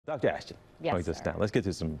Dr. Ashton, yes, down. Let's get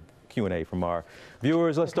to some Q&A from our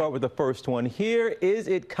viewers. Let's start with the first one here. Is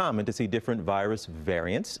it common to see different virus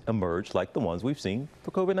variants emerge like the ones we've seen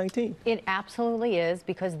for COVID-19? It absolutely is,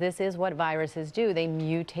 because this is what viruses do. They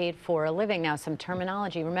mutate for a living. Now, some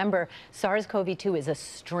terminology. Remember, SARS-CoV-2 is a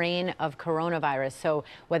strain of coronavirus. So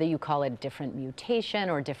whether you call it different mutation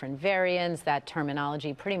or different variants, that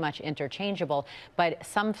terminology pretty much interchangeable. But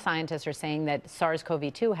some scientists are saying that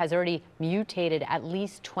SARS-CoV-2 has already mutated at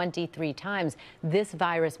least 23 times. This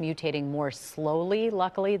virus mutating more slowly,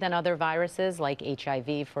 luckily, than other viruses like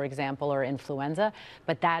HIV, for example, or influenza.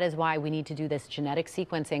 But that is why we need to do this genetic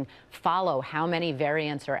sequencing, follow how many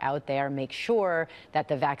variants are out there, make sure that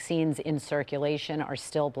the vaccines in circulation are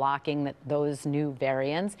still blocking those new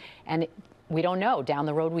variants. And we don't know. Down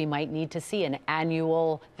the road, we might need to see an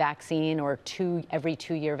annual vaccine or every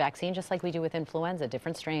 2-year vaccine, just like we do with influenza.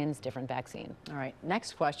 Different strains, different vaccine. All right,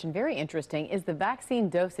 next question. Very interesting. Is the vaccine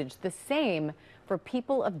dosage the same for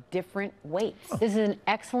people of different weights? This is an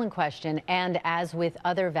excellent question. And as with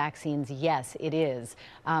other vaccines, yes, it is.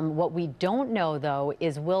 What we don't know, though,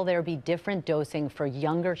 is will there be different dosing for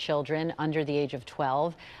younger children under the age of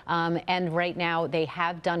 12? And right now, they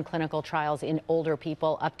have done clinical trials in older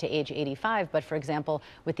people up to age 85. But for example,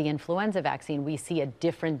 with the influenza vaccine, we see a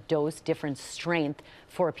different dose, different strength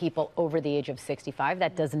for people over the age of 65.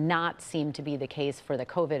 That does not seem to be the case for the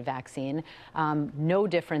COVID vaccine. No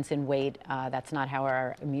difference in weight. That's not how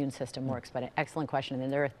our immune system works, but an excellent question.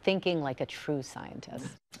 And they're thinking like a true scientist.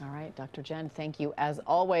 All right, Dr. Jen, thank you as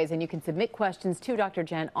always. And you can submit questions to Dr.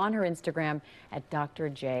 Jen on her Instagram at Dr.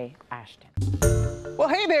 J. Ashton. Well,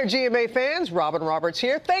 hey there, GMA fans. Robin Roberts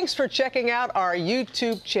here. Thanks for checking out our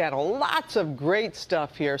YouTube channel. Lots of great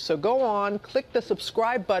stuff here. So go on, click the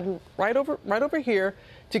subscribe button right over here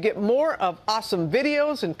to get more of awesome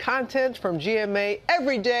videos and content from GMA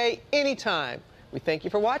every day, anytime. We thank you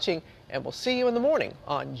for watching, and we'll see you in the morning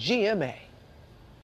on GMA.